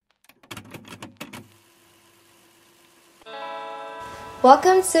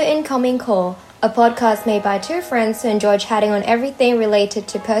Welcome to Incoming Call, a podcast made by two friends who enjoy chatting on everything related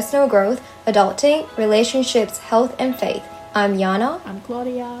to personal growth, adulting, relationships, health, and faith. I'm Yana. I'm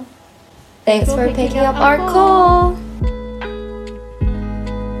Claudia. Thanks for picking up our call.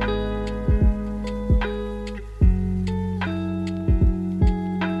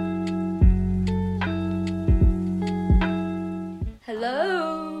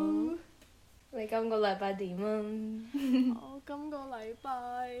 Hello，你今個禮拜點啊？我今個禮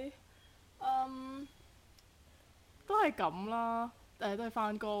拜，都係咁啦，都係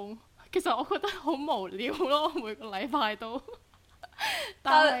翻工。其實我覺得好無聊咯，每個禮拜都。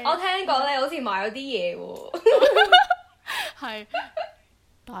但係我聽講你好似買咗啲嘢喎。係，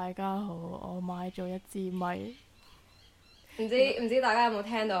大家好，我買咗一支咪。唔知大家有冇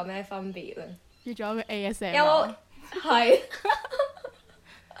聽到有咩分別咧？要做一個 ASMR。有冇？係。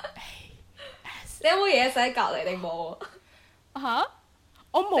你有冇嘢食喺隔離定冇啊？嚇！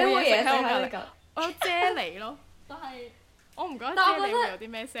我冇嘢食喺我隔離，我有啫喱咯。但係我唔覺得啫喱會有啲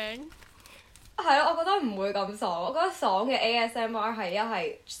咩聲。係咯，我覺得唔會咁爽。我覺得爽嘅 ASMR 係一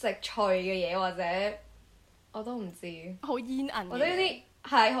係食脆嘅嘢，或者我都唔知。好煙韌嘅。或者呢啲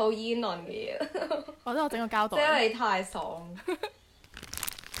係好煙韌嘅嘢。或者我整個膠袋。即係你太爽。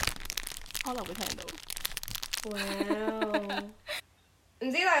可能會聽到。哇！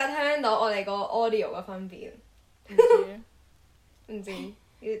唔知大家聽到我哋個 audio 嘅分別？唔知，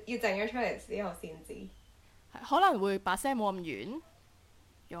要整咗出嚟之後先知。可能會把聲冇咁遠，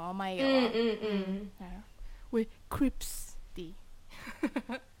用個咪嘅話，係啊，會 crisp 啲。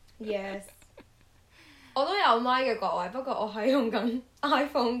Yes， 我都有咪嘅各位，不過我係用緊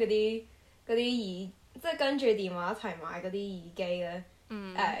iPhone 嗰啲耳，即係跟住電話一齊買嗰啲耳機咧，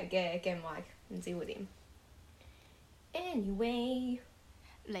嘅咪，唔知會點。Anyway。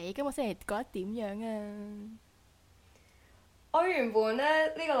你今個星期覺得點樣啊？我原本咧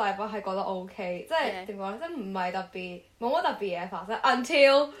呢個禮拜係覺得 OK， 即係點講咧，即係唔係特別冇乜特別嘢發生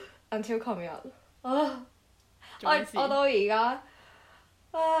，until 琴日啊！我到而家，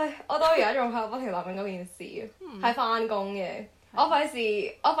我到而家仲喺度不停諗緊嗰件事，係翻工嘅。我費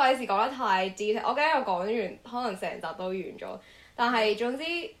事講得太 detail，我驚我講完可能成集都完咗。但係總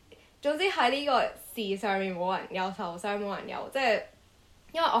之喺呢個事上面冇人有受傷，冇人有即係。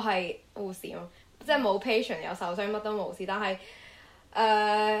因為我係護士嘛，即係冇 patient 有受傷，乜都冇事。但係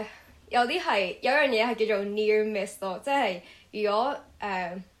有樣嘢係叫做 near miss 咯，即係如果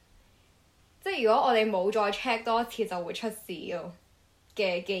我哋冇再 check 多一次就會出事咯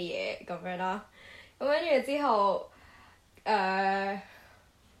嘅嘢咁樣啦。咁跟住之後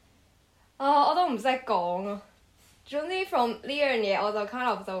我都唔識講啊。總之 from 呢樣嘢我就 kind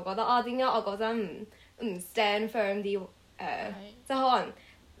of 就覺得點解我嗰陣唔 stand firm 啲？即係可能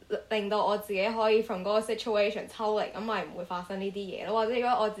令到我自己可以 from 嗰個 situation 抽離，咁咪唔會發生呢啲嘢咯。或者如果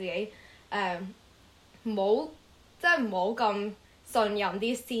我自己唔好咁信任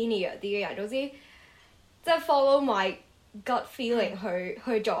啲 senior 啲嘅人，總之即係 follow my gut feeling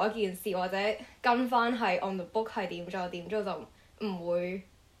去做一件事，或者跟翻係 on the book 係點做點做，就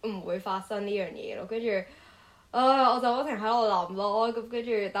唔會發生呢樣嘢咯。跟住我就不停喺度諗咯，咁跟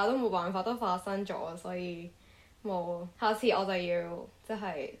住但係都冇辦法，都發生咗，所以。冇，下次我就要即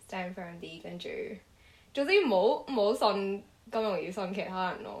係 stand firm 啲，跟住總之唔好信咁容易信其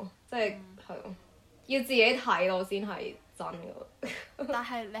他人咯，即係係咯，要自己睇到先係真嘅。但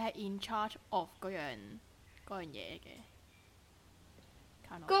係你係 in charge of 嗰樣嘢嘅。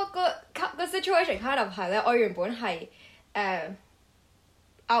個 situation kind of 係咧，我原本係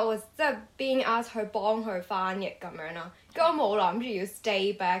I was 即係 being asked 去幫佢翻譯咁樣啦，跟住我冇諗住要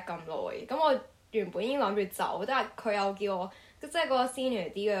stay back 咁耐，咁我。原本已經諗住走，但係佢又叫我，即係嗰個 senior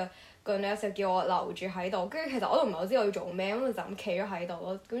啲嘅個 nurse 就叫我留住喺度。跟住其實我都唔係好知我要做咩，咁就咁企咗喺度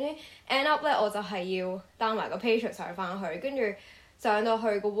咯。咁樣 end up 咧，我就係要帶埋個 patient 上翻去，跟住上到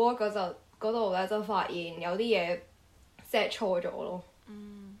去個 ward 嗰度咧，就發現有啲嘢 set 錯咗咯。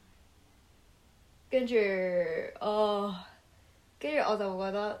跟住跟住我就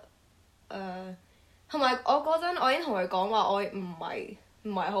覺得同埋我嗰陣我已經同佢講話，我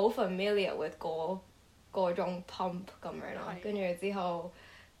唔係好 familiar with 嗰種 pump 咁樣啦，跟住之後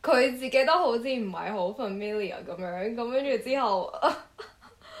佢自己都好似唔係好 familiar 咁樣，咁跟住之後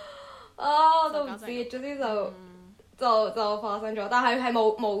我都唔知，總之就發生咗，但係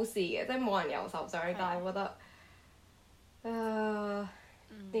冇事嘅，即係冇人有受傷，但係我覺得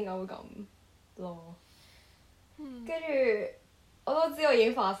點解會咁咯？跟住我都知道已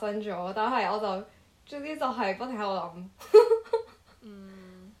經發生咗，但係我就總之就係不停喺度諗。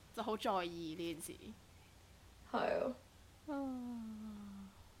就好在意呢件事。係啊。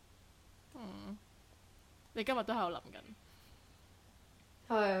你今日都喺度諗緊。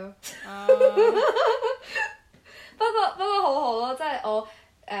係啊。啊，不過好好咯，即係我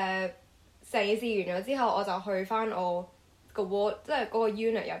成件事完咗之後，我就去翻我個 ward，即係嗰個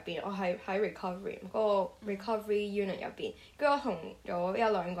unit 入邊，我係喺 recovery 嗰個 recovery unit 入邊，跟住我同咗一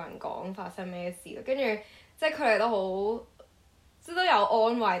兩個人講發生咩事咯，跟住即係佢哋都好，即係都有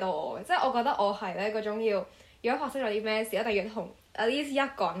安慰到我嘅，即係我覺得我係咧嗰種要，如果發生咗啲咩事，一定要同 at least 一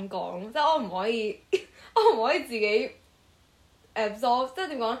個人講，即係我唔可以，我唔可以自己 absorb，即係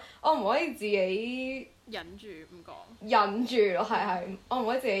點講？我唔可以自己忍住唔講。忍住咯，係，我唔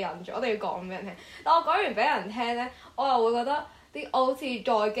可以自己忍住，我哋要講俾人聽。但我講完俾人聽咧，我又會覺得我好似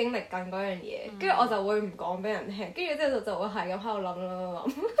再經歷緊嗰樣嘢，跟住我就會唔講俾人聽，跟住之後就會係咁喺度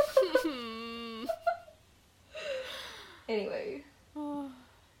諗。Anyway，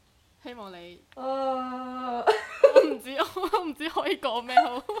希望你我我唔知可以講咩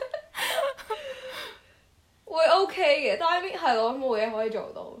好。會 OK 嘅，但係係咯，冇嘢可以做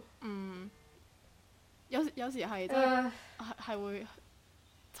到。有時係真係係會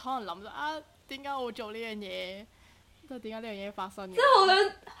可能諗咗點解我會做呢樣嘢？即係點解呢樣嘢發生嘅？即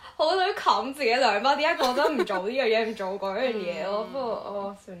係好想冚自己兩巴，點解覺得唔做呢樣嘢唔做嗰樣嘢咯？不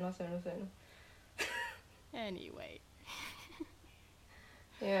過算啦。Anyway，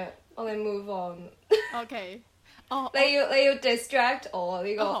 我哋 move on。OK，你要 distract 我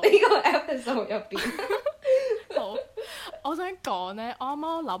呢個 episode 入邊。好，我想講咧，我啱啱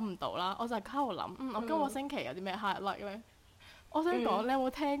都諗唔到啦，我就係喺度諗，我今個星期有啲咩 highlight 咧？我想講，你有冇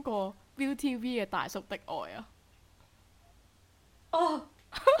聽過 ViuTV 嘅《大叔的愛》啊？哦，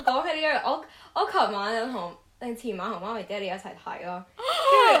講起呢樣，我琴晚有定前晚同媽咪爹哋一齊睇咯，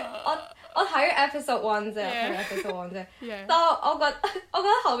跟住我睇咗 episode 1啫，睇 episode 1啫，但我覺得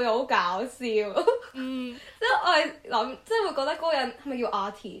後面好搞笑，即係我係諗，即係會覺得嗰個人係咪叫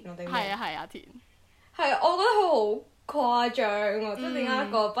阿田定咩？係阿田。係，我覺得佢好誇張啊！即係點解一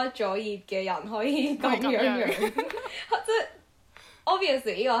個畢咗業嘅人可以咁樣？即係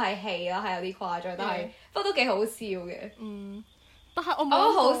obviously 呢個係戲啦，係有啲誇張，但係不過都幾好笑嘅。但係我覺得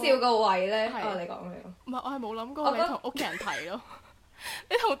好笑個位咧，你講佢。唔係，我係冇諗過你同屋企人睇咯。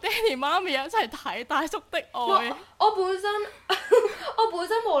你同爹哋媽咪一齊睇《大叔的愛》。我本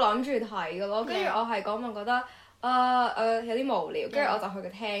身冇諗住睇嘅咯，跟住我係講我覺得有啲無聊，跟住我就去個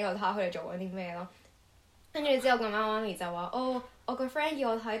廳嗰度睇下佢哋做緊啲咩咯。跟住之後咁啱媽咪就話：我個 friend 要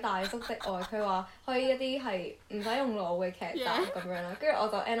我睇《大叔的愛》，佢話可以一啲係唔使用腦嘅劇集咁樣啦。跟住我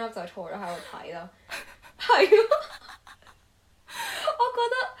就 end up 就坐咗喺度睇啦。係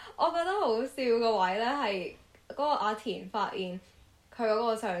我覺得好笑個位咧係嗰個阿田發現佢嗰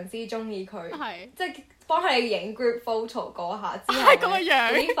個上司中意佢，即係幫佢哋影 group photo 嗰下之後嗰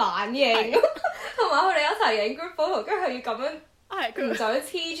啲反應，同埋佢哋一齊影 group photo，跟住佢要咁樣。佢唔想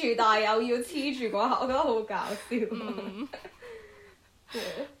黐住，但係又要黐住嗰下，我覺得好搞笑。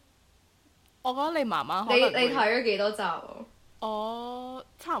我覺得你媽媽你睇咗幾多集？我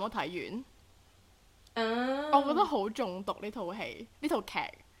差唔多睇完。我覺得好中毒呢套戲，呢套劇。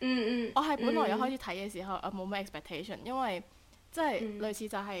我係本來一開始睇嘅時候，我冇咩 expectation，因為即係類似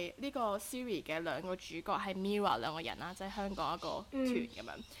就係呢個 series 嘅兩個主角係 Mirror 兩個人啦，即係香港一個團咁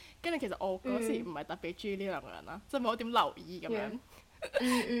樣。跟住其實我嗰時唔係特別中意呢兩個人啦，即係冇點留意咁樣。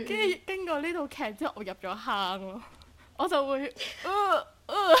跟住經過呢套劇之後，我入咗坑咯，我就會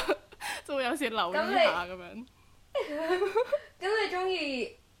就會有時留意下咁樣。咁你中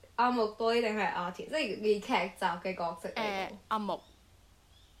意阿木多啲定係阿田？即係以劇集嘅角色嚟講。阿木。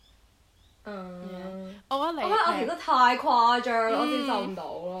我覺得阿田都太誇張，我接受唔到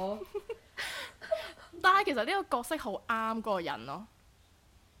咯。但係其實呢個角色好啱嗰個人咯。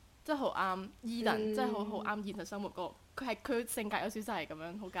即係好啱 Eden，即係好啱現實生活嗰個。佢性格有少少係咁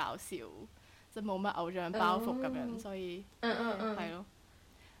樣，好搞笑，即係冇乜偶像包袱咁樣，所以係咯。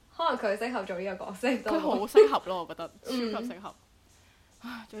可能佢適合做呢個角色。佢好適合咯，我覺得超級適合。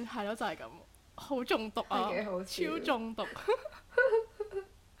總之係咯，就係咁，好中毒啊！超中毒。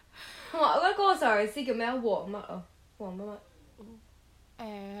同埋我覺得嗰個上司叫咩啊？黃乜啊？黃乜乜？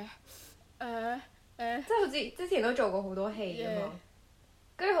即係好似之前都做過好多戲㗎嘛。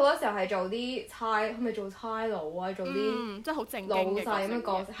跟住好多時候係做啲係咪做差佬啊？做啲即係好正經老細咁嘅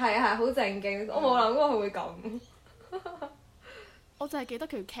角色，係好正經。我冇諗過佢會咁。我就係記得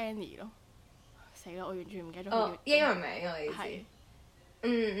佢叫 Kenny 咯。死啦！我完全唔記得咗佢叫英文名啊！你知？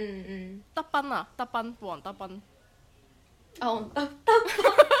德斌啊，德斌，黃德斌。德斌。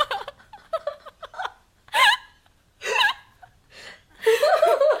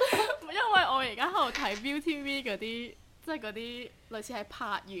因為我而家喺度睇 ViuTV 嗰啲即係嗰啲類似係拍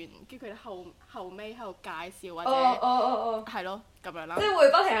完，跟住佢哋後尾喺度介紹或者係咯咁樣啦。即係會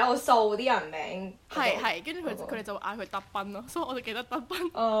不停喺度掃啲人名。係，跟住佢哋就嗌佢德斌咯，所以我就記得德斌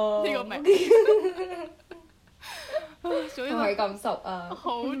呢個名。仲要係咁熟啊！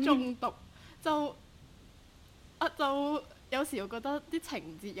好中毒，就有時我覺得啲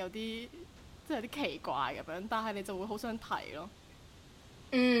情節有啲即係有啲奇怪咁樣，但係你就會好想睇咯。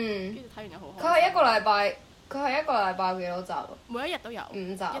跟住睇完就好開心。佢係一個禮拜幾多集啊？每一日都有5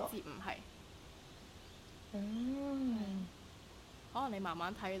集。1至5係。可能你慢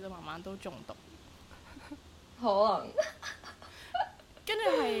慢睇就慢慢都中毒。可能。跟住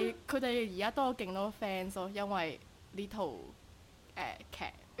係佢哋而家多咗勁多 fans 咯，因為呢套劇。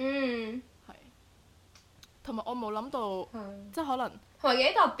係。同埋我冇諗到，即係可能。同埋幾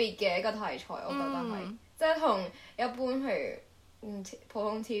特別嘅一個題材，我覺得係，即係同一般譬如普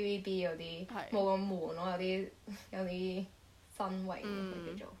通 TVB 嗰啲冇咁悶咯，有啲新穎嘅叫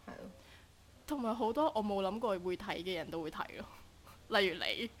做係咯。同埋好多我冇諗過會睇嘅人都會睇咯，例如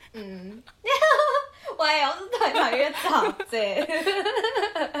你。喂，我都睇一集啫。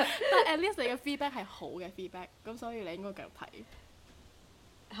但係 at least 你嘅 feedback 係好嘅 feedback， 咁所以你應該繼續睇。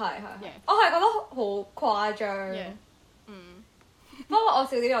係。我係覺得好誇張。不過我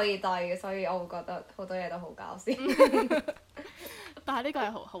笑點有啲低嘅，所以我會覺得好多嘢都好搞笑。但係呢個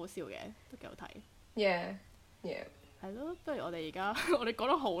係好笑嘅，都幾好睇。Yeah。係咯，不如我哋而家我哋講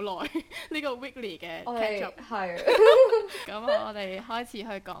咗好耐呢個 weekly 嘅 catch up。係。咁我哋開始去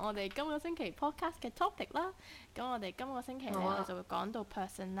講我哋今個星期 podcast 嘅 topic 啦。咁我哋今個星期咧，我就會講到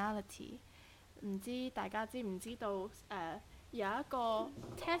personality。唔知大家知唔知道有一個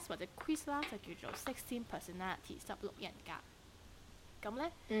test 或者 quiz 啦，就叫做16 personality 16人格。咁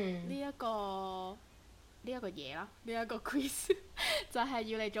咧，呢一個嘢啦，呢一個 quiz 就係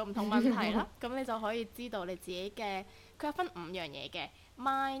要你做唔同問題啦。咁你就可以知道你自己嘅，佢有分5樣嘢嘅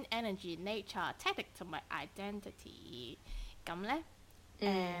mind、energy、nature、tactic 同埋 identity。咁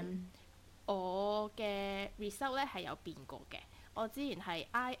咧，我嘅 result 咧係有變過嘅。我之前係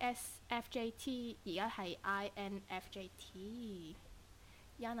ISFJT， 而家係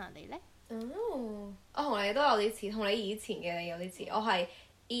INFJT。Yana 你咧？我同你都有啲似，同你以前嘅有啲似。我係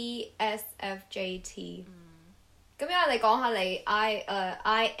ESFJT。咁因為你講下你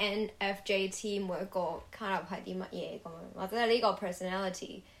INFJT 每一個 kind of 係啲乜嘢咁樣，或者係呢個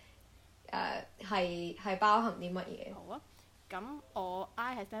personality 係包含啲乜嘢？好啊，咁我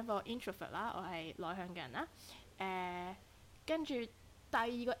I 係 stand for introvert 啦，我係內向嘅人啦。跟住第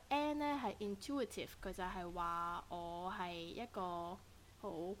二個 N 咧係 intuitive， 佢就係話我係一個好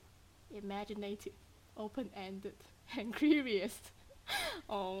imaginative、open-ended and curious。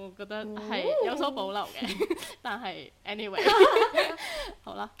我覺得係有所保留嘅，但係 anyway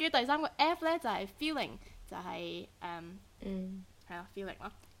好啦。跟住第3個 F 咧就係 feeling， 就係係啊 feeling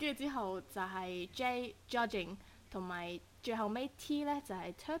啦。跟住之後就係 J judging， 同埋最後尾 T 咧就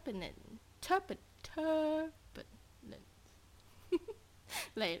係 turbulent。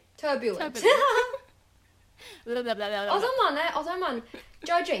嚟 turbulent。我想問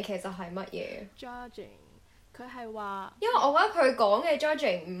judging 其實係乜嘢 ？judging 佢係話，因為我覺得佢講嘅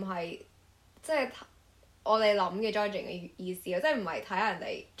judging 唔係即係我哋諗嘅 judging 嘅意思啊，即係唔係睇人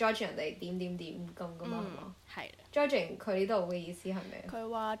哋 judge 人哋點咁噶嘛，係嘛？係。judging 佢呢度嘅意思係咩？佢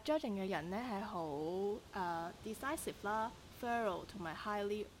話 judging 嘅人咧係好decisive 啦 thorough 同埋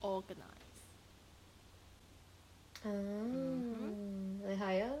highly organized。你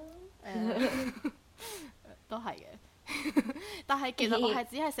係啊？都係嘅，但係其實我係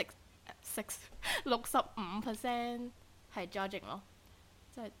只係食65% 係 judging 咯，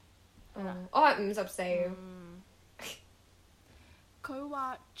即係我係54咯。佢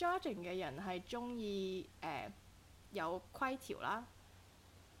話 judging 嘅人係中意有規條啦，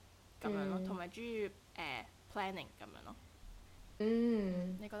咁樣咯，同埋中意planning 咁樣咯。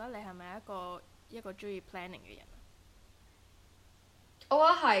你覺得你係咪一個中意 planning 嘅人啊？我覺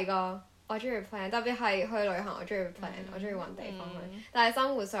得係㗎。我中意 plan， 特別係去旅行，我中意 plan，我中意揾地方去。但係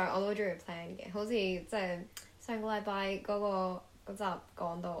生活上我都中意 plan 嘅，好似即係上個禮拜嗰集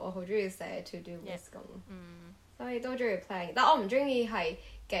講到，我好中意寫 to do list 咁，所以都中意 plan。但我唔中意係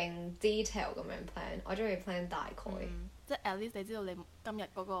勁 detail 咁樣 plan， 我中意 plan 大概。即係 at least 你知道你今日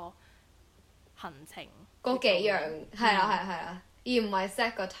嗰個行程嗰幾樣係啦，而唔係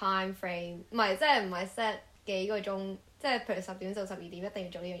set 個 time frame， 唔係 set 幾個鐘。即係譬如10點到12點一定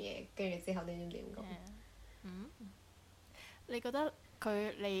要做呢樣嘢，跟住之後點咁。你覺得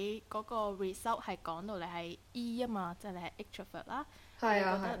你嗰個 result 係講到你係 E 啊嘛，即係你係 extrovert 啦。係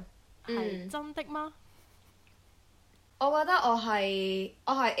啊，係。係真的嗎？我覺得我係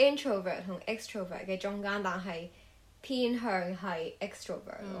introvert 同 extrovert 嘅中間，但係偏向係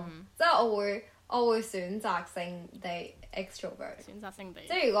extrovert 咯，即係我會選擇性地 extrovert。選擇性地。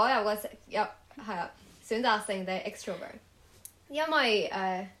即係如果係啊，選擇性地 extrovert，因為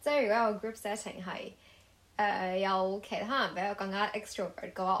即係如果有個 group setting 係有其他人比我更加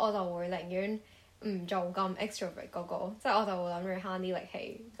extrovert 嘅話，我就會寧願唔做咁 extrovert 嗰個，即係我就會諗住慳啲力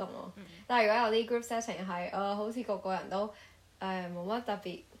氣咁咯。但係如果有啲 group setting 係好似個個人都冇乜特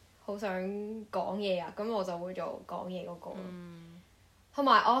別好想講嘢啊，咁我就會做講嘢嗰個。同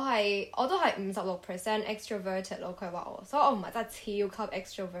埋我都係56% extroverted 咯，佢話我，所以我唔係真係超級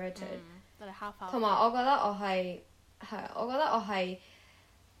extroverted。同埋我覺得我係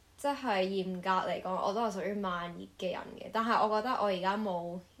即係嚴格嚟講，我都係屬於慢熱嘅人嘅。但係我覺得我而家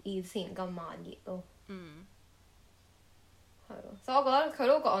冇以前咁慢熱咯。係咯，所以我覺得佢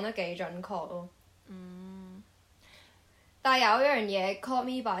都講得幾準確咯。但係有一樣嘢 caught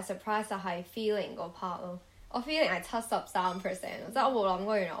me by surprise 就係 feeling 嗰 part 咯。我 feeling 係73%，即係我冇諗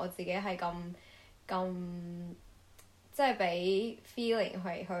過原來我自己係咁即係俾 feeling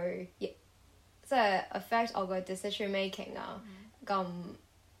係去即係 affect 我嘅 decision making 啊，咁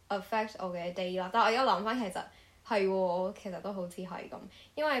affect 我嘅 day 啦。但係我而家諗翻其實係喎，其實都好似係咁。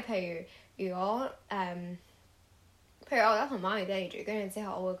因為譬如我而家同媽咪爹哋住，跟住之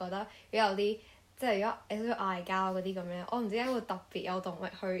後我會覺得如果有啲即係如果有少少嗌交嗰啲咁樣，我唔知點解會特別有動力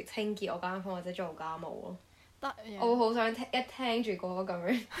去清潔我間房或者做家務咯。我會好想一聽住嗰個咁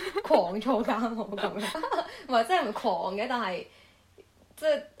樣狂做家務咁樣，唔係真係唔狂嘅，但係即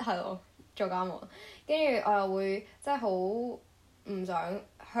係咯做家務，跟住我又會即係好唔想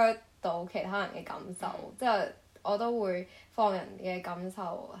hurt 到其他人嘅感受，即係我都會放人嘅感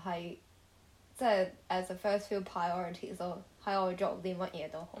受係即係 as a first few priorities 咯，喺我做啲乜嘢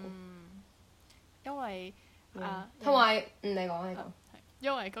都好。因為同埋你講。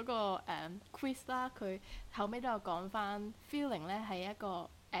因為嗰個quiz 啦，佢後尾都有講翻 feeling 咧係一個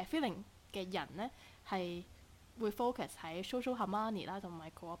feeling 嘅人咧係會 focus 喺 social harmony 啦同埋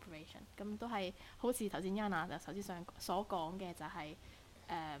cooperation， 咁都係好似頭先 Yana 就頭先所講嘅就係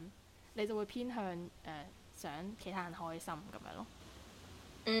你就會偏向想其他人開心咁樣咯。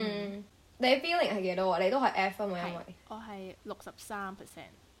你 feeling 係幾多啊？你都係 F 啊嘛，因為我係63%。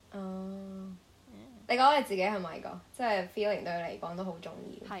你覺得你自己係咪㗎？即係 feeling 對你嚟講都好重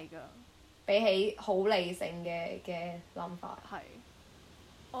要。係㗎。比起好理性嘅諗法。係。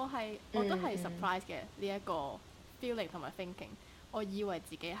我都係 surprise 嘅呢一個 feeling 同埋 thinking。我以為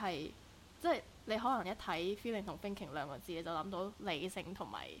自己係即係你可能一睇 feeling 同 thinking 兩個字，你就諗到理性同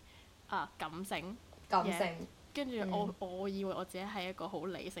埋感性。感性。跟住我以為我自己係一個好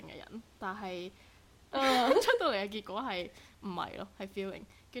理性嘅人，但係出到嚟嘅結果係唔係咯？係 feeling。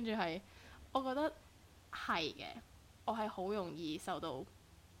跟住係我覺得。係嘅，我係好容易受到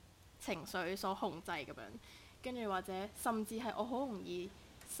情緒所控制咁樣，跟住或者甚至係我好容易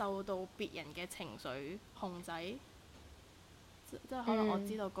受到別人嘅情緒控制，即係可能我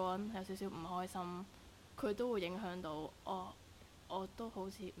知道個人有少少唔開心，佢都會影響到我都好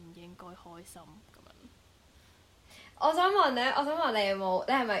似唔應該開心咁樣。我想問你有冇？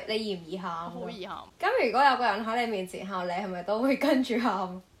你係咪你易唔易喊？好易喊。咁如果有個人喺你面前喊，你係咪都會跟住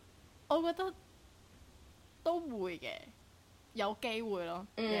喊？我覺得。都會嘅，有機會咯。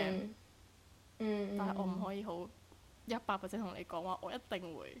但係我唔可以好100%同你講話，我一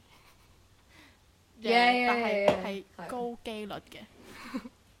定會。但係高機率嘅。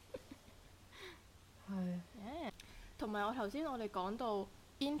同埋我頭先我哋講到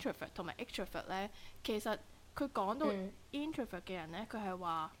introvert 同埋 extrovert 咧，其實佢講到 introvert 嘅人咧，佢係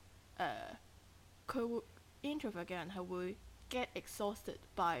話佢會 introvert 嘅人係會 get exhausted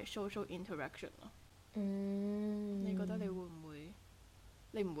by social interaction 咯。你覺得你會唔會？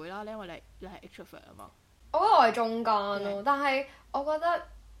你唔會啦，因為你係 extrovert 啊嘛。我覺得我係中間咯，但係我覺得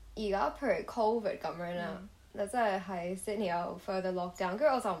而家譬如 COVID 咁樣啦，你真係喺 Sydney 有 further lockdown，跟住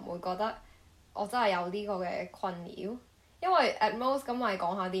我就唔會覺得我真係有呢個嘅困擾，因為 at most 咁咪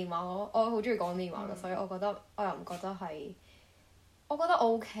講下電話咯。我好中意講電話嘅，所以我覺得我又唔覺得係，我覺得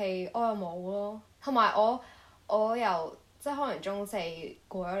OK，我又冇咯。同埋我由即係可能中四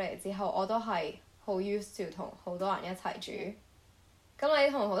過咗嚟之後，我都係。好 used to 同好多人一齊住，咁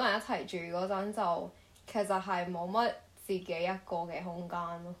你同好多人一齊住嗰陣就其實係冇乜自己一個嘅空間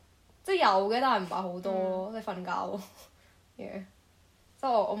咯，即係有嘅，但係唔係好多咯。你瞓覺咯嘢，即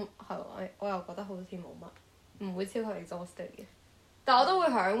係我又覺得好似冇乜，唔會超級 exhausted 嘅。但我都會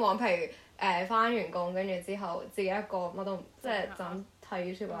嚮往，譬如返完工跟住之後自己一個乜都即係就咁睇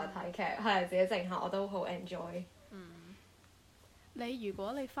YouTube 或者睇劇，係自己靜下我都好 enjoy。你如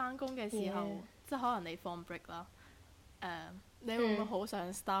果你返工嘅時候，即係可能你放 break 啦，你會唔會好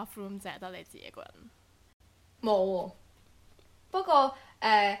想 staff room 淨係得你自己一個人？冇喎。不過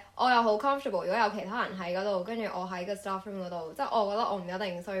我又好 comfortable，如果有其他人喺嗰度，跟住我喺個 staff room 嗰度，即係我覺得我唔一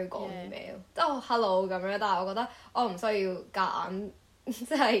定需要講啲咩咯，即係 hello 咁樣，但係我覺得我唔需要夾硬即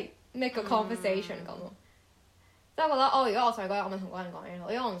係 make 個 conversation 咁咯。即係我覺得如果我想講嘢，我咪同嗰人講嘢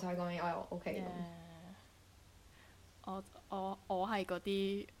咯。如果我唔想講嘢，我又 OK 咁。我係嗰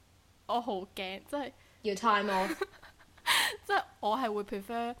啲，我好驚，即係要 time off。即係我係會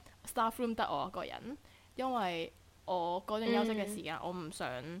prefer staff room 得我一個人，因為我嗰段休息嘅時間，我唔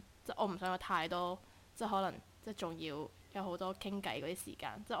想即係我唔想有太多，即係可能即係仲要有好多傾偈嗰啲時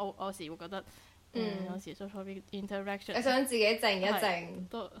間。即係我有時會覺得，有時 social interaction， 你想自己靜一靜，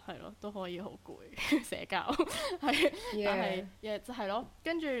都係咯，都可以好攰社交，係，但係就係咯，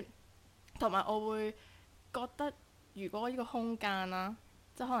跟住同埋我會覺得，如果呢個空間啦，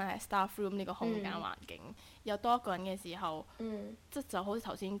即係可能係 staff room 呢個空間環境，有多一個人嘅時候，即係就好似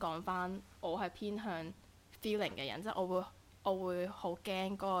頭先講翻，我係偏向 feeling 嘅人，即係我會好驚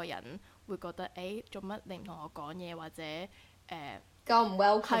嗰個人會覺得做乜你唔同我講嘢，或者夠唔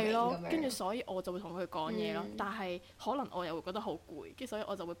welcome 係咯，跟住所以我就會同佢講嘢咯。但係可能我又會覺得好攰，跟住所以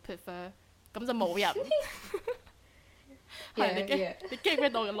我就會 prefer 咁就冇人。係你 get 唔 get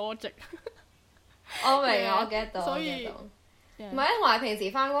到嘅 logic？ 我明啊，我 get 到。所以唔係，因為平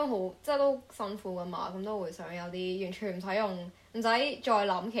時翻工好即係都辛苦噶嘛，咁都會想有啲完全唔使用，唔使再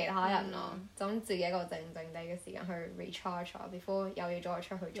諗其他人啦，就咁自己一個靜靜地嘅時間去 recharge 啊 before 又要再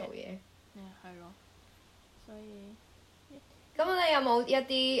出去做嘢。係咯，所以咁你有冇一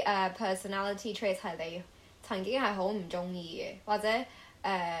啲personality traits 係你曾經係好唔中意嘅，或者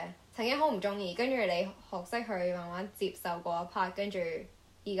曾經好唔中意，跟住你學識去慢慢接受嗰一 part，跟住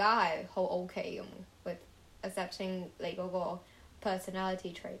而家係好 OK 咁 with accepting 你嗰個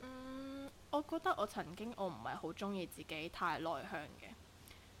personality trait。我覺得我曾經我唔係好中意自己太內向嘅，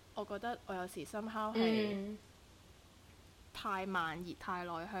我覺得我有時somehow係太慢熱、太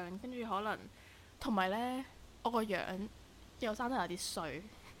內向，跟住可能同埋呢，我個樣又生得有啲衰。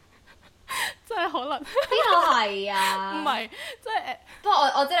即係可能邊個係啊？唔係，即係不過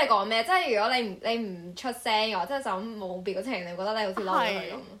我知你講咩，即係如果你唔出聲嘅話，即係就咁冇表情，你覺得你好似嬲咗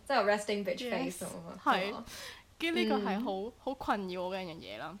佢咁，即係 resting bitch face 咁啊。係，跟住呢個係好困擾我嘅一樣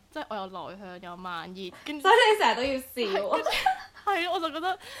嘢啦。即係我又內向又慢熱，跟住所以你成日都要笑。係，我就覺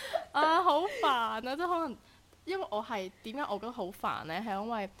得好煩啊！即係可能因為我係點解我覺得好煩呢？係因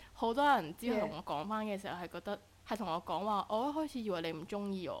為好多人之後同我講翻嘅時候係覺得。係同我講話，我一開始以為你唔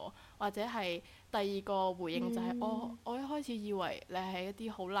中意我，或者係第二個回應就係、我一開始以為你係一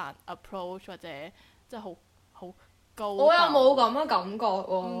啲好難 approach 或者即係好高。我又冇咁嘅感覺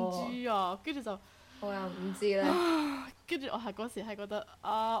喎。唔知啊，跟住就我又唔知咧。跟住我係嗰時係覺得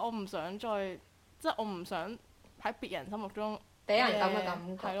我唔想再即係我唔想喺別人心目中俾人咁嘅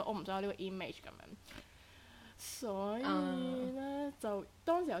感覺。係咯，我唔想有呢個 image 咁樣。所以呢，就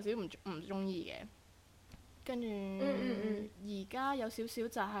當時有少少唔中意嘅。跟住而家有少少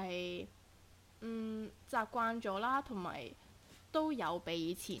就係習慣咗啦，同埋都有比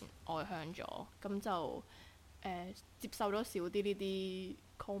以前外向咗，咁就接受咗少啲呢啲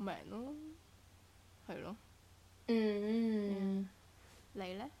comment 咯，係咯。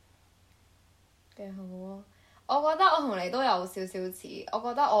你呢？幾好啊！我覺得我同你都有少少似，我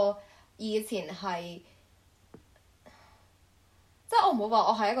覺得我以前係。即係我唔好話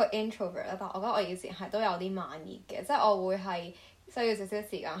我係一個 introvert 啦，但係我覺得我以前係都有啲慢熱嘅，即係我會係需要少少時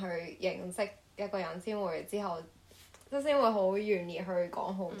間去認識一個人先會之後，即係先會好願意去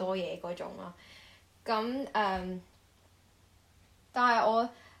講好多嘢嗰種啦。咁但係我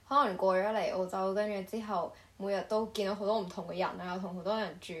可能過咗嚟澳洲，跟住之後每日都見到好多唔同嘅人啊，同好多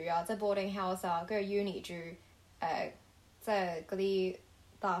人住啊，即係 boarding house 啊，跟住 uni 住即係嗰啲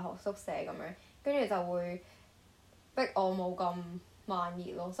大學宿舍咁樣，跟住就會。逼我冇咁慢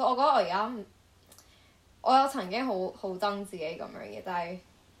熱咯，所以我覺得我而家我有曾經好憎自己咁樣嘅，但係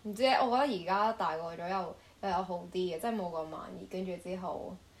唔知咧，我覺得而家大個咗又有好啲嘅，即係冇咁慢熱，跟住之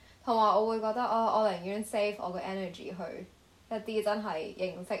後同埋我會覺得我寧願 save 我嘅 energy 去一啲真係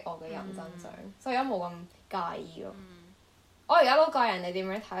認識我嘅人身上，所以而家冇咁介意咯。我而家都介意人哋點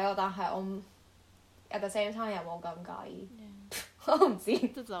樣睇我，但係我 at the same time 又冇咁介意。我唔知。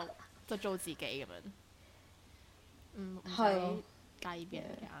就做自己咁樣。唔使介意別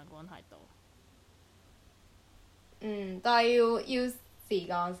人嘅眼光太多。但係要時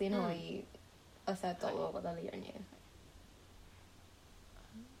間先可以 accept 到咯，我覺得呢樣嘢。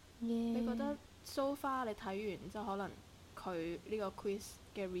你覺得 so far 你睇完之後，可能佢呢個 quiz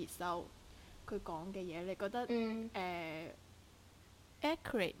嘅 result， 佢講嘅嘢，你覺得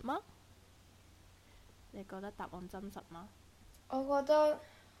accurate 嗎？你覺得答案真實嗎？我覺得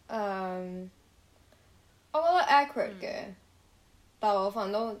我覺得 accurate 嘅，大部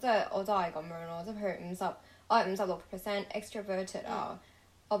分都即係我就係咁樣咯，即係譬如我係56% extroverted 啊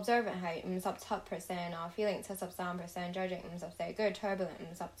，observant 係57% 啊，feeling 73%，judging 54%，跟住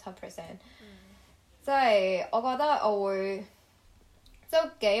turbulent 57%。即係我覺得我會即係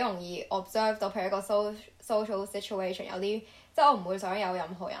幾容易 observe 到，譬如一個 social situation 有啲，即係我唔會想有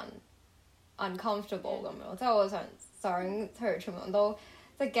任何人 uncomfortable 咁樣，即係我想譬如全部人都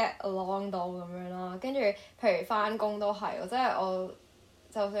即係 get along 到咁樣啦。跟住譬如返工都係，即係我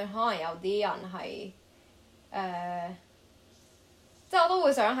就算可能有啲人係即係我都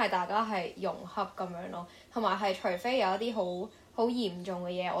會想係大家係融洽咁樣咯，同埋係除非有一啲好嚴重嘅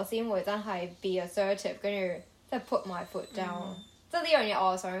嘢，我先會真係 be assertive， 跟住即係 put my foot down。即係呢樣嘢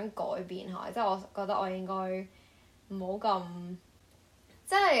我想改變下，即係我覺得我應該唔好咁，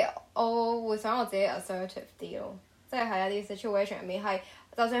即係我會想我自己 assertive 啲咯，即係喺一啲 situation 入面係，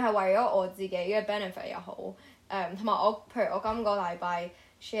就算係為咗我自己嘅 benefit 又好，同埋譬如我今個禮拜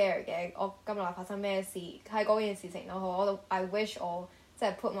share 嘅，我今個禮拜發生咩事，喺嗰件事情都好，我都 I wish 我即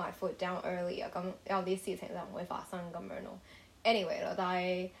係 put my foot down earlier，咁有啲事情就唔會發生咁樣咯。anyway 啦，但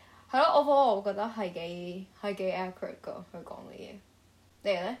係係咯，我覺得係幾 accurate 㗎，佢講嘅嘢。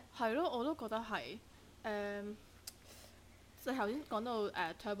你咧？係咯，我都覺得係。就頭先講到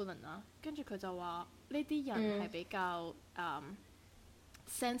turbulent 啦，跟住佢就話呢啲人係比較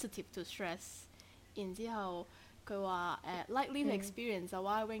sensitive to stress，然之後佢話likely to experience a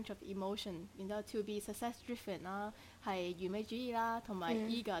wide range of emotion，然之後 to be success driven 啦，係完美主義啦，同埋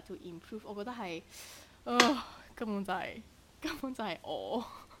eager to improve，我覺得係根本就係我。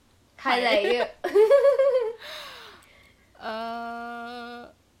係你啊！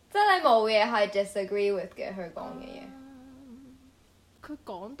即係你冇嘢係 disagree with 嘅，佢講嘅嘢。佢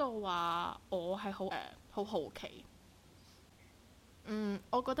講到話我係好好奇。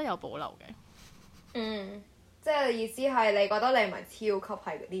我覺得有保留嘅。即係意思係你覺得你唔係超級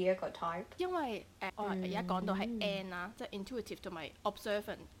係呢一個 type。因為我而家講到係 N 啦，即係 intuitive 同埋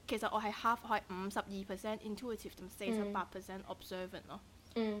observant。其實我係 half， 我係52% intuitive 同48% observant 咯。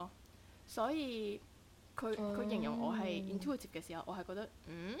所以佢形容我係 intuitive 嘅時候，我係覺得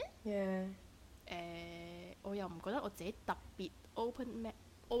我又唔覺得我自己特別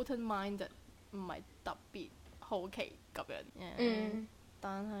open-minded， 唔係特別好奇咁樣。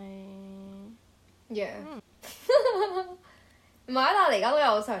但係唔係啊！但係你而家都有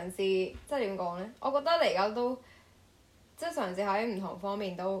嘗試，即係點講咧？我覺得你而家都即係嘗試喺唔同方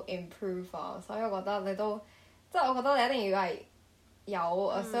面都 improve 啊，所以我覺得你都即係我覺得你一定要係有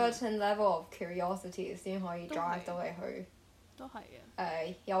a certain level of curiosity 先可以 drive 到你去都係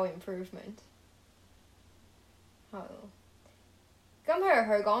嘅有 improvement 係咯。咁譬如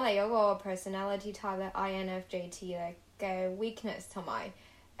佢講你嗰個 personality type 咧 INFJT 咧嘅 weakness 同埋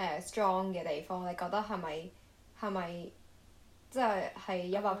strong 嘅地方，你覺得係咪即係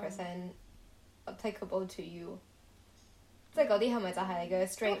100% applicable to you？即係嗰啲係咪就係你嘅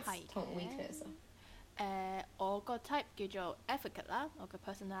strengths 同 weakness 啊？我個 type 叫做 advocate 啦，我嘅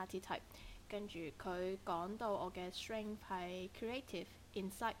personality type。跟住佢講到我嘅 strength 係 creative、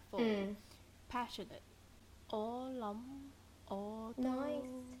insightful、passionate。我諗我都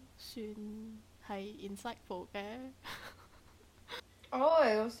算係 insightful 嘅。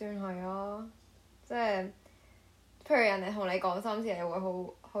你都算係啊！即係譬如人哋同你講心事，你會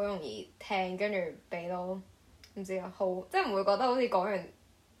好容易聽，跟住俾到唔知啊，即係唔會覺得好似講完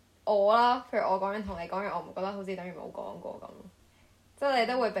我啦。譬如我講完同你講完，我唔覺得好似等於冇講過咁。即係你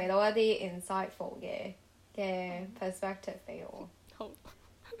都會俾到一啲 insightful 嘅 perspective 俾我。好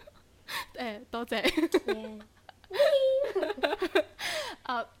多謝。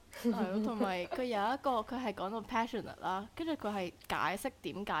係咯，同埋佢有一個佢係講到 passionate 啦，跟住佢係解釋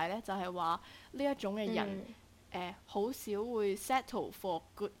點解咧，就係話呢一種嘅人好少會 settle for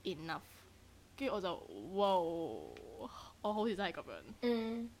good enough。跟住我就哇，我好似真係咁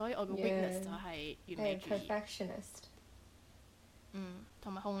樣。所以我嘅 weakness 就係完美主義。perfectionist。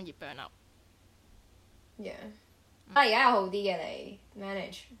同埋好容易 burn out。而家有好啲嘅你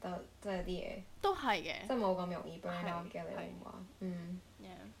manage 得即係啲嘢。都係嘅。即係冇咁容易 burn out 嘅你話。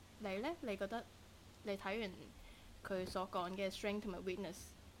你咧？你覺得你睇完佢所講嘅 strength 同埋 weakness，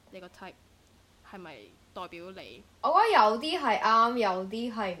 你個 type 係咪代表你？我覺得有啲係啱，有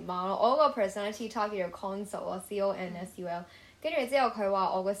啲係唔啱咯。我嗰個 personality type 叫做 consul 啊，CONSUL。跟住之後佢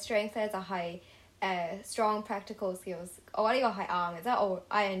話我個 strength 咧就係strong practical skills。我覺得呢個係啱嘅，即係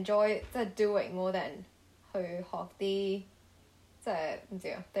I enjoy 即係 doing more than 去學啲即係唔知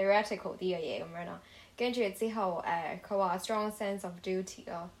啊 theoretical 啲嘅嘢咁樣啦。跟住之後佢話 strong sense of duty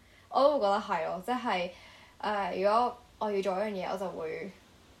咯。我都會覺得係咯，即係如果我要做一樣嘢，我就會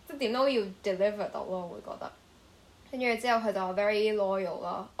即即係點都要 deliver 到咯，我會覺得。跟住之後佢就 very loyal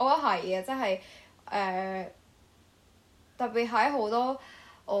啦，我覺得係嘅，即係特別喺好多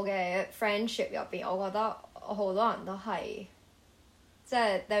我嘅 friendship 入邊，我覺得好多人都係即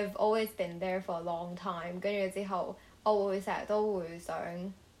係 they've always been there for a long time， 跟住之後我會成日都會想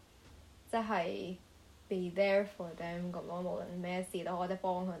即係 be there for them 咁咯，無論咩事都或者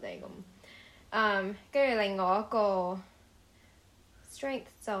幫佢哋咁。跟住另外一個 strength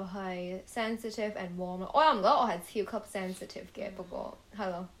就係 sensitive and warm 咯，我又唔覺得我係超級 sensitive 嘅，不過係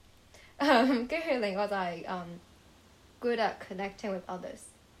咯。跟住另外就係good at connecting with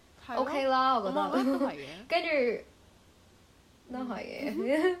others。OK 啦，我覺得。跟住都係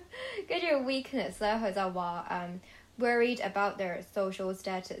嘅。跟住 weakness 咧，佢就話worried about their social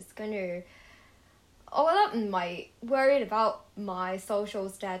status。跟住我覺得唔係 worried about my social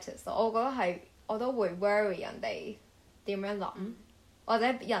status， 我覺得係我都會 worry 人哋點樣諗。或者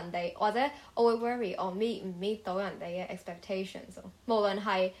我會 worry 我 meet 唔 meet 到人哋嘅 expectations 咯，無論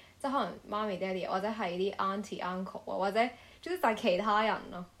係即係可能媽咪爹哋，或者係啲 auntie uncle 啊，或者總之就係其他人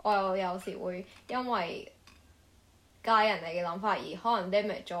咯。我又有時會因為介人哋嘅諗法而可能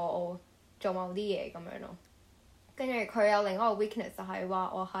limit 咗我做某啲嘢咁樣咯。跟住佢有另一個 weakness 就係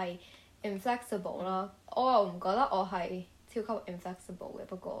話我係 inflexible 啦，我又唔覺得我係超級 inflexible 嘅，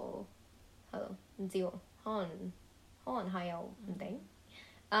不過係咯，唔知喎，可能係又唔定。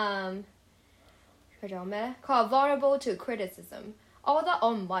佢仲有咩咧？佢話 vulnerable to criticism。我覺得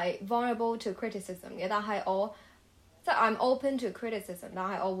我唔係 vulnerable to criticism 嘅，但係我即係 I'm open to criticism， 但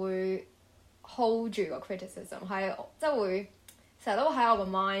係我會 hold 住個 criticism， 係即係會成日都喺我個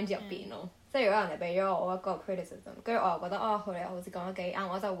mind 入邊咯。即係如果人哋俾咗我一個 criticism， 跟住我又覺得佢哋好似講得幾啱，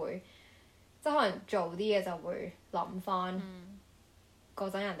我就會即係可能做啲嘢就會諗翻嗰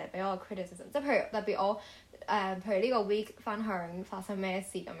陣人哋俾我個 criticism， 即係譬如特別我。譬如呢個 week 分享發生咩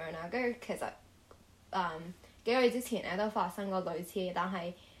事咁樣啦，跟住其實幾個月之前咧都發生過類似嘅，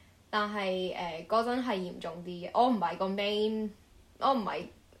但係嗰陣係嚴重啲嘅。我唔係個 main， 我唔係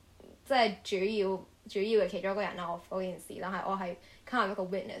即係主要嘅其中一個人啦。我嗰件事，但係我係 kind of 一個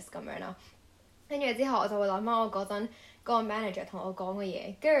witness 咁樣啦。跟住之後我就會諗翻我嗰陣嗰個 manager 同我講嘅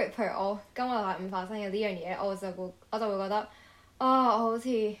嘢，跟住譬如我今個禮拜五發生嘅呢樣嘢，我就會覺得我好似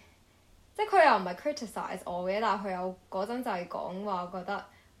〜即係佢又唔係 criticize 我嘅，但係佢有嗰陣就係講話覺得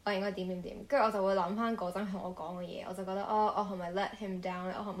我應該點，跟住我就會諗翻嗰陣同我講嘅嘢，我就覺得我係咪 let him down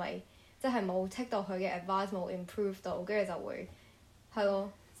咧？我係咪即係冇 take 到佢嘅 advice， 冇 improve 到，跟住就會係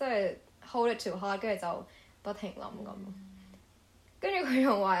咯，即係 hold it too hard，跟住就不停諗咁。跟住佢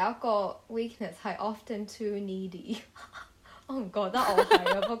仲話有一個 weakness 係 often too needy， 我唔覺得我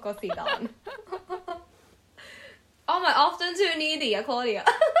係啊，不過是但。我咪 often too needy 啊 Claudia。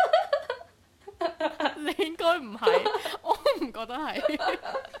你應該唔係，我唔覺得係。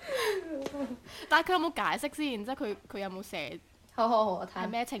但係佢有冇解釋先？即係佢有冇寫？好，我睇。係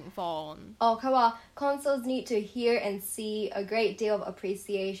咩情況？佢話 consuls need to hear and see a great deal of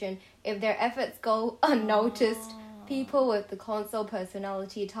appreciation. If their efforts go unnoticed, people with the consul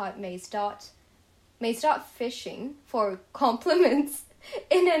personality type may start fishing for compliments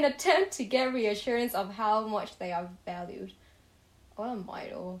in an attempt to get reassurance of how much they are valued. 我覺得唔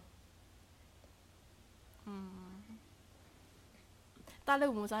係咯。但係你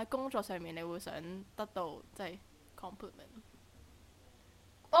會唔會想喺工作上面，你會想得到即係 compliment？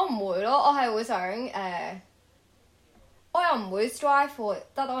 我唔會咯，我係會想我又唔會 strive for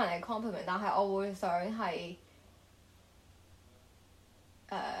得到人哋 compliment， 但係我會想係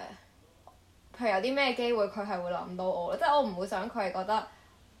譬如有啲咩機會佢係會諗到我咯，即係我唔會想佢係覺得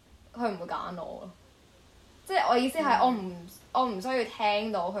佢唔會揀我咯。即係我意思係我唔需要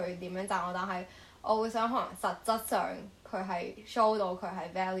聽到佢點樣讚我，但係我會想可能實質上佢係 show 到佢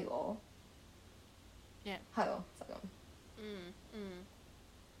係 value 我。係咯，就咁。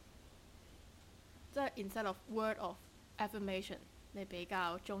即係 instead of word of affirmation， 你比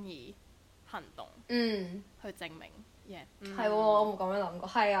較中意行動去證明。係喎，我冇咁樣諗過。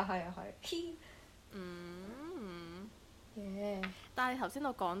係啊。但係頭先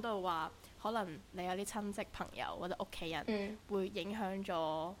我講到話，可能你有啲親戚朋友或者屋企人會影響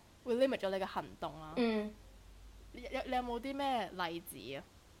咗，會 limit 咗你嘅行動啦。你有冇啲咩例子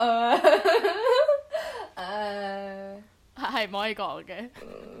啊？係唔可以講嘅。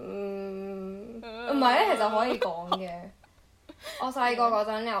唔係咧，其實可以講嘅。我細個嗰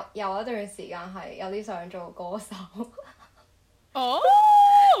陣有一段時間係有啲想做歌手。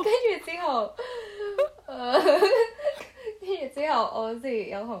跟住之後，我好似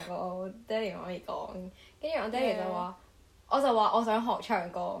有同我爹哋媽咪講，跟住我爹哋就話，我就話我想學唱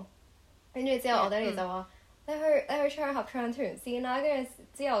歌。跟住之後我爹哋就話，你去唱合唱團先啦，跟住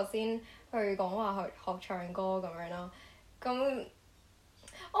之後先去講話去學唱歌咁樣啦。咁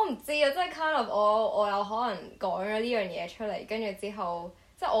我唔知啊，即係 kind of 我有可能講咗呢樣嘢出嚟，跟住之後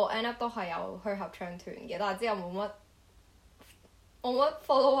即係我 end up 都係有去合唱團嘅，但係之後冇乜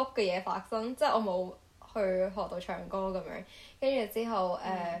follow up 嘅嘢發生，即係我冇去學到唱歌咁樣。跟住之後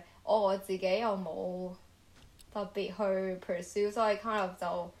我自己又冇特別去 pursue，所以 kind of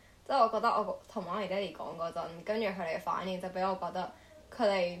就即係我覺得我同媽咪爹哋講嗰陣，跟住佢哋嘅反應就俾我覺得佢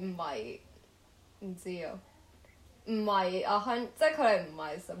哋唔知啊，唔係即係佢哋唔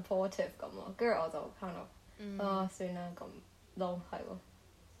係 supportive 咁咯。跟住我就 kind of 算啦咁咯，係咯。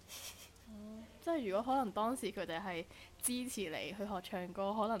即係如果可能當時佢哋係支持你去學唱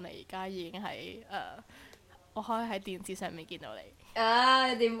歌，可能你而家已經係我可以喺電視上面見到你。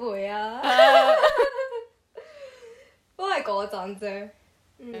點會啊？都係嗰陣啫。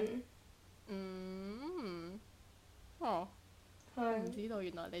唔知道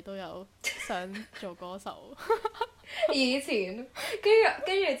原來你都有想做歌手。以前，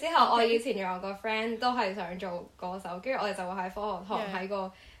跟住之後，我以前仲有個 friend 都係想做歌手，跟住我哋就會喺科學堂喺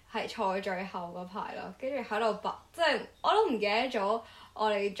個係坐最後嗰排咯，跟住喺度即係我都唔記得咗我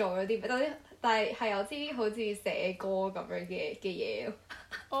哋做咗啲，但係有啲好似寫歌咁樣嘅嘢。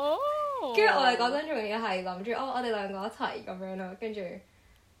跟住我哋嗰陣仲要係諗住我哋兩個一齊咁樣咯，跟住。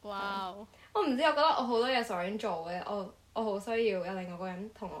哇！我唔知，我覺得我好多嘢想做嘅，我好需要有另外一個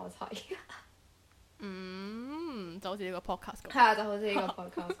人同我一齊。就好似呢個 podcast 咁。係啊，就好似呢個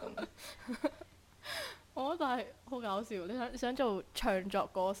podcast 咁。但係好搞笑，你想做唱作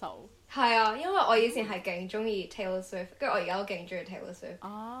歌手？係啊，因為我以前係勁中意 Taylor Swift， 跟住我而家都勁中意 Taylor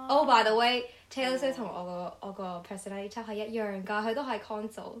Swift。By the way，Taylor Swift 同我個 personality type 係一樣㗎，佢都係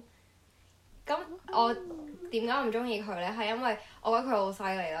console。咁我點解唔中意佢咧？係因為我覺得佢好犀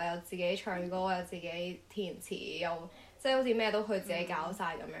利啦，又自己唱歌，又自己填詞，又即係好似咩都佢自己搞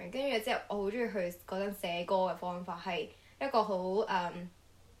晒咁樣。跟住之後，我好中意佢嗰陣寫歌嘅方法，係一個好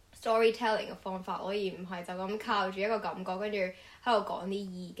storytelling 嘅方法，而唔係就咁靠住一個感覺，跟住喺度講啲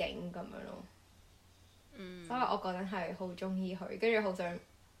意境咁樣咯。所以我嗰陣係好中意佢，跟住好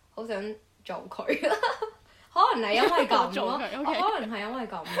想做佢。可能係因為咁咯，可能係因為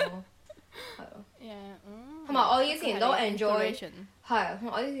咁咯。係咯，同埋我以前都 enjoy，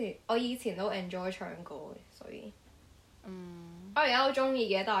 係，我以前都 enjoy 唱歌嘅，所以我而家都中意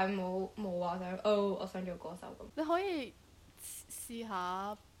嘅，但係冇話想我想做歌手咁。你可以試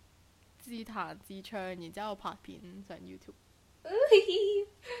下自彈自唱，然之後拍片上 YouTube。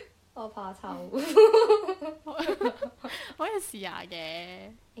我怕醜。可以試下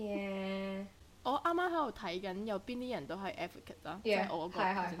嘅。我啱啱喺度睇緊有邊啲人都係 advocate 啦，即係我嗰個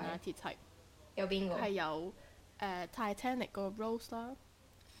personality type。有邊個？係有Titanic 嗰個 Rose 啦。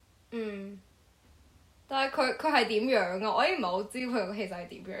但係佢係點樣啊？我已經唔係好知佢個氣勢係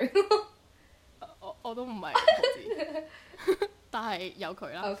點樣。我都唔係好知，但係有佢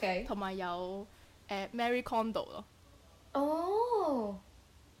啦。OK。同埋有Marie Kondo 咯。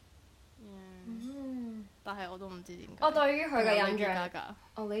但係我都唔知點解。我對於佢嘅印象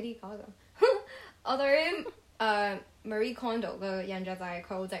，Lady Gaga。我對於Marie Kondo 嘅印象就係佢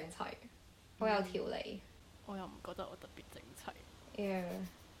好整齊，好有條理。我又唔覺得我特別整齊。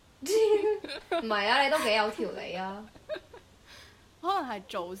唔係啊，你都幾有條理啊。可能係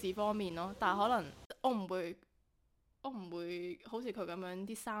做事方面咯，但係可能我唔會好似佢咁樣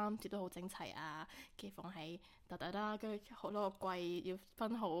啲衫摺得好整齊啊，跟住放喺跟住好多個櫃要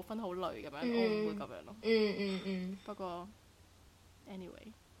分好類咁樣，我唔會咁樣咯。不過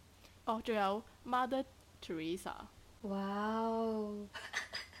anyway，仲有 Mother Teresa。哇！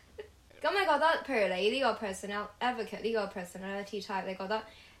咁你覺得，譬如你呢個 advocate 呢個 personality type， 你覺得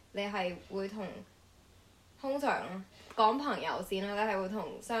你係會通常講朋友先啦，你係會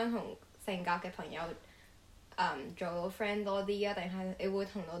同相同性格嘅朋友做到 friend 多啲啊，定係你會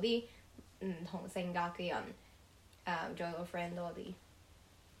同到啲唔同性格嘅人做到 friend 多啲？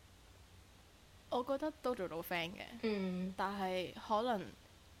我覺得都做到 friend 嘅。但係可能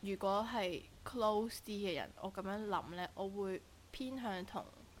如果係 close 啲嘅人，我咁樣諗呢，我會偏向同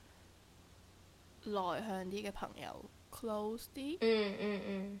內向啲嘅朋友 close 啲。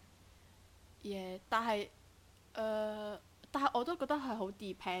但係我都覺得係好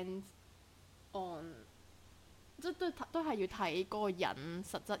depends on， 即係都係要睇嗰個人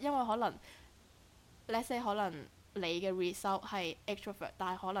實質，因為可能 let's say 可能你嘅 result 係 extrovert，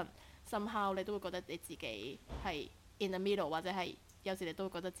 但係可能 somehow 你都會覺得你自己係 in the middle， 或者係有時你都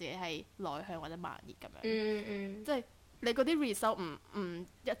會覺得自己係內向或者慢熱咁樣。即係你嗰啲 result 唔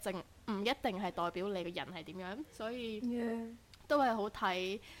一定係代表你個人係點樣，所以都係好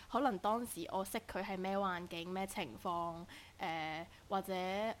睇，可能當時我識佢係咩環境、咩情況，或者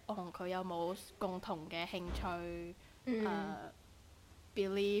我同佢有冇共同嘅興趣、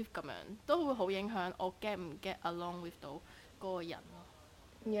believe 咁樣，都會好影響我 get 唔 get along with 到嗰個人咯。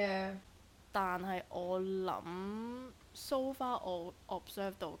Yeah. 但係我諗 so far 我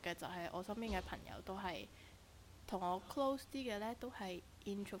observe 到嘅就係我身邊嘅朋友都係同我 close 啲嘅呢，都係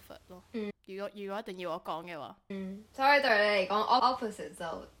introvert 咯。如果一定要我講嘅話，所以對你嚟講 opposite 就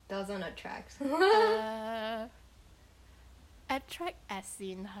doesn't attract。attract as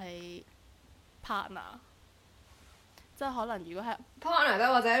in 係 partner， 即係可能如果係 partner 咧，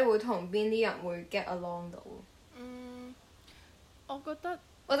或者會同邊啲人會 get along 到？我覺得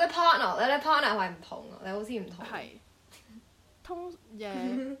或者 partner 咧，partner 係唔同啊，你好似唔同。係通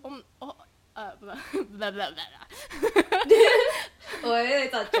嘢，我喂，你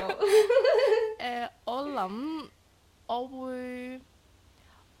窒咗。我諗我會，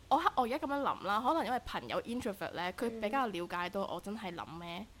我而家咁樣諗啦，可能因為朋友 introvert 咧，佢比較了解到我真係諗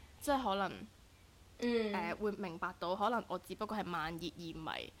咩，即係可能會明白到，可能我只不過係慢熱而唔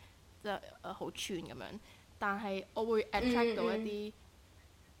係即係好串咁樣，但係我會 attract 到一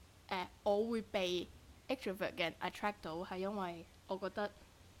啲我會被 extrovert 嘅人 attract 到，係因為我覺得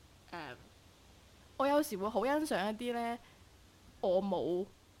我有時會好欣賞一啲呢，我冇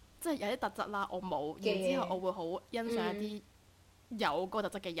即係有啲特質啦，我冇，然之後我會好欣賞一啲有嗰個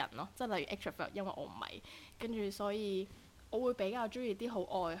特質嘅人咯，即係例如 extrovert，因為我唔係，跟住所以我會比較中意啲好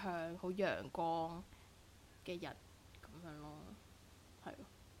外向、好陽光嘅人咁樣咯，係咯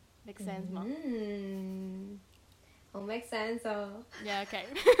，make sense 嘛？好 make sense 啊。Yeah, okay。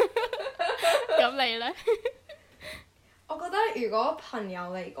咁你呢？我覺得如果朋友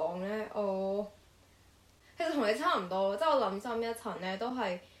嚟講呢，我其實同你差唔多，即係我諗深一層呢，都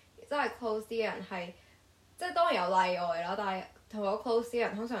係真係 close 啲嘅人係，即係當然有例外啦，但係同我 close 啲嘅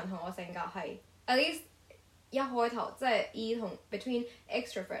人通常同我性格係 at least 一開頭即係 E 同 between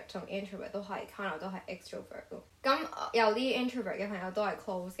extrovert 同 introvert 都係 kind of 都係 extrovert 咯。咁有啲 introvert 嘅朋友都係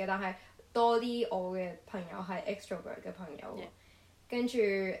close 嘅，但係多啲我嘅朋友係 extrovert 嘅朋友。跟住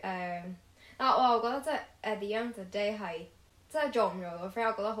但我又覺得即係 at the end of the day 係即係做唔做到 friend，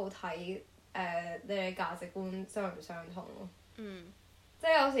我覺得好睇你哋價值觀相唔相同咯。即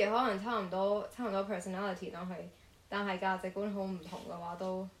係有時可能差唔多 personality 但係價值觀好唔同嘅話，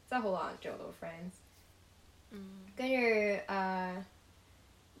都真係好難做到 friends。跟住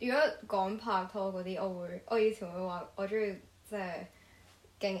如果講拍拖嗰啲，我以前會話我中意即係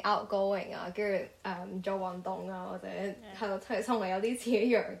勁 outgoing 啊，跟住做運動啊，或者係咯，同埋有啲似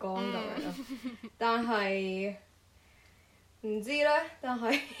陽光咁樣咯。但係唔知咧，但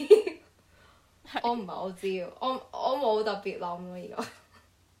係我唔係好知喎，我冇特別諗咯而家。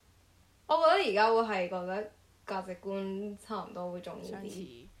我覺得而家會係覺得價值觀差唔多會重要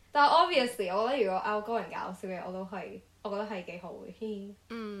啲。但係 obviously，我覺得如果 outgoing 搞笑嘅，我覺得係幾好嘅。即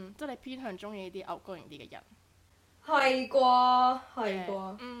係你偏向中意啲 outgoing 啲嘅人。係啩？係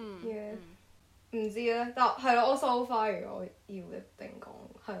啩？唔知咧，但係咯，我 so far 如果要一定講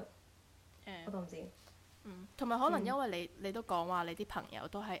係，我都唔知。同埋可能因為你都講話你啲朋友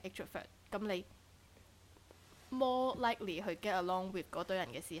都係 extrovert，咁你 more likely 去 get along with 嗰堆人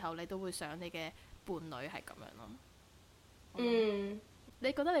嘅時候，你都會想你嘅伴侶係咁樣咯。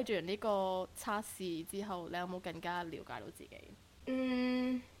你覺得你做完呢個測試之後，你有冇更加了解到自己？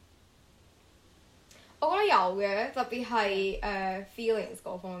我覺得有嘅，特別係feelings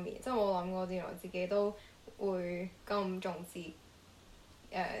嗰方面，即係我諗過原來自己都會咁重視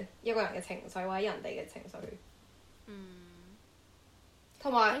一個人嘅情緒或者人哋嘅情緒。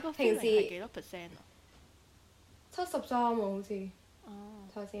同埋平時係幾多 percent 啊？73喎，好似。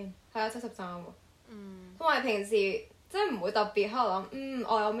睇下先，係啊，73喎。同埋平時即係唔會特別喺度諗，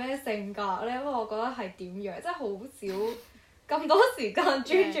我有咩性格咧？因為我覺得係點樣，即係好少咁多時間專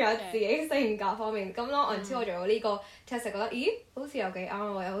注喺自己性格方面。咁咯，until我做咗呢個 test，覺得咦，好似又幾啱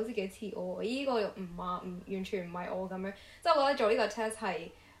喎，又好似幾似我喎。呢個又完全唔係我咁樣。即係我覺得做呢個 test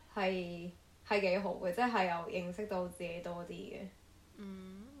係幾好嘅，即係有認識到自己多啲嘅。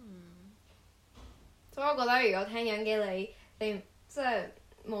所以我覺得如果聽緊嘅你即係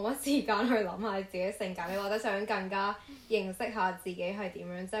冇乜時間去諗下自己性格，你或者想更加認識下自己係點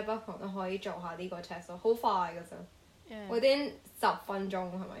樣，即係不妨都可以做下呢個 test 咯，好快㗎咋。within 10分鐘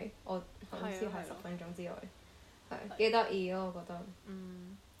係咪？我好似係10分鐘之內，係幾得意咯，我覺得。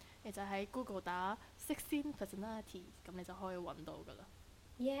你就喺 Google 打 16 personalities， 咁你就可以揾到㗎啦。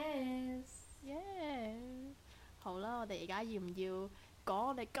Yes。好啦，我哋而家要唔要講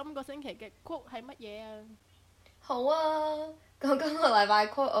我哋今個星期嘅 quote 係乜嘢啊？好啊，咁今個禮拜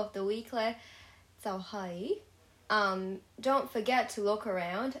quote of the week 咧就係 don't forget to look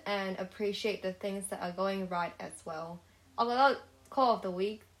around and appreciate the things that are going right as well。我覺得 Call of the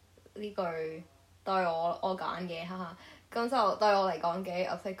Week 呢句對我揀嘅，哈哈，咁就對我嚟講幾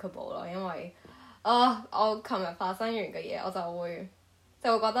applicable 咯，因為我琴日發生完嘅嘢，我就會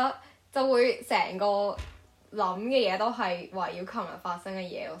覺得就會成個諗嘅嘢都係圍繞琴日發生嘅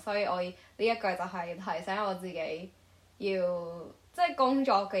嘢咯，所以我呢一句就係提醒我自己要即係工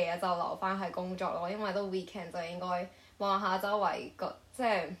作嘅嘢就留翻喺工作咯，因為都 weekend 就應該望下周圍個即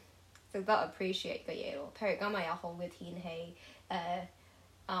係值得 appreciate 嘅嘢咯，譬如今日有好嘅天氣，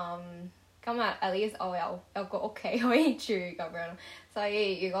今日 at least 我有個屋企可以住咁樣，所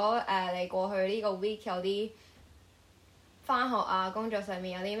以如果你過去呢個 week 有啲返學啊工作上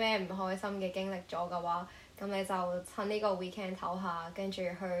面有啲咩唔開心嘅經歷咗嘅話，咁你就趁呢個 weekend 唞下，跟住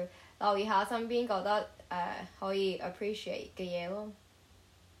去留意下身邊覺得可以 appreciate 嘅嘢咯。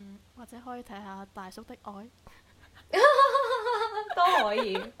或者可以睇下大叔的愛都可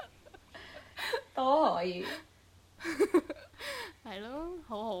以，都可以。係咯，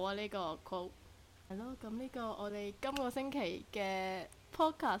好好啊呢個 quote。係咯，咁呢個我哋今個星期嘅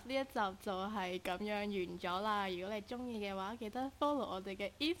podcast 呢一集就係咁樣完咗啦。如果你中意嘅話，記得 follow 我哋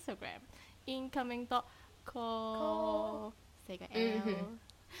嘅 Instagram incoming.call 4個 L。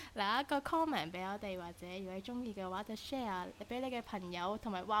留一個 comment 俾我哋，或者如果你中意嘅話就 share 俾你嘅朋友，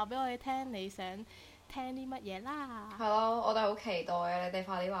同埋話俾我哋聽你想聽啲乜嘢啦。係咯，我哋好期待啊！你哋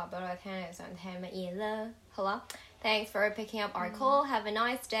快啲話俾我哋聽你想聽乜嘢啦。好啦 ，Thanks for picking up our call. Have a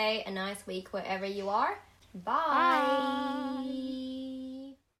nice day, a nice week wherever you are. Bye.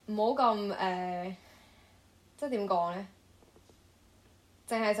 唔好咁即係點講呢？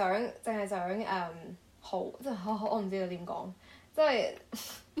淨係想好，即係我唔知道點講，即係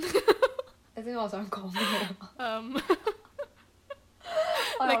你知唔知我想講咩啊？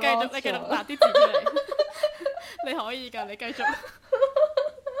你繼續答啲字出嚟。你可以㗎，你繼續。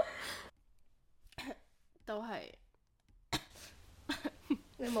都係。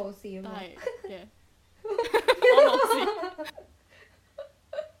你冇事啊嘛？係嘅。我冇事。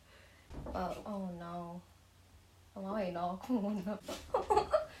Oh no！我可以攞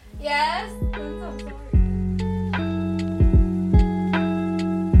，Yes！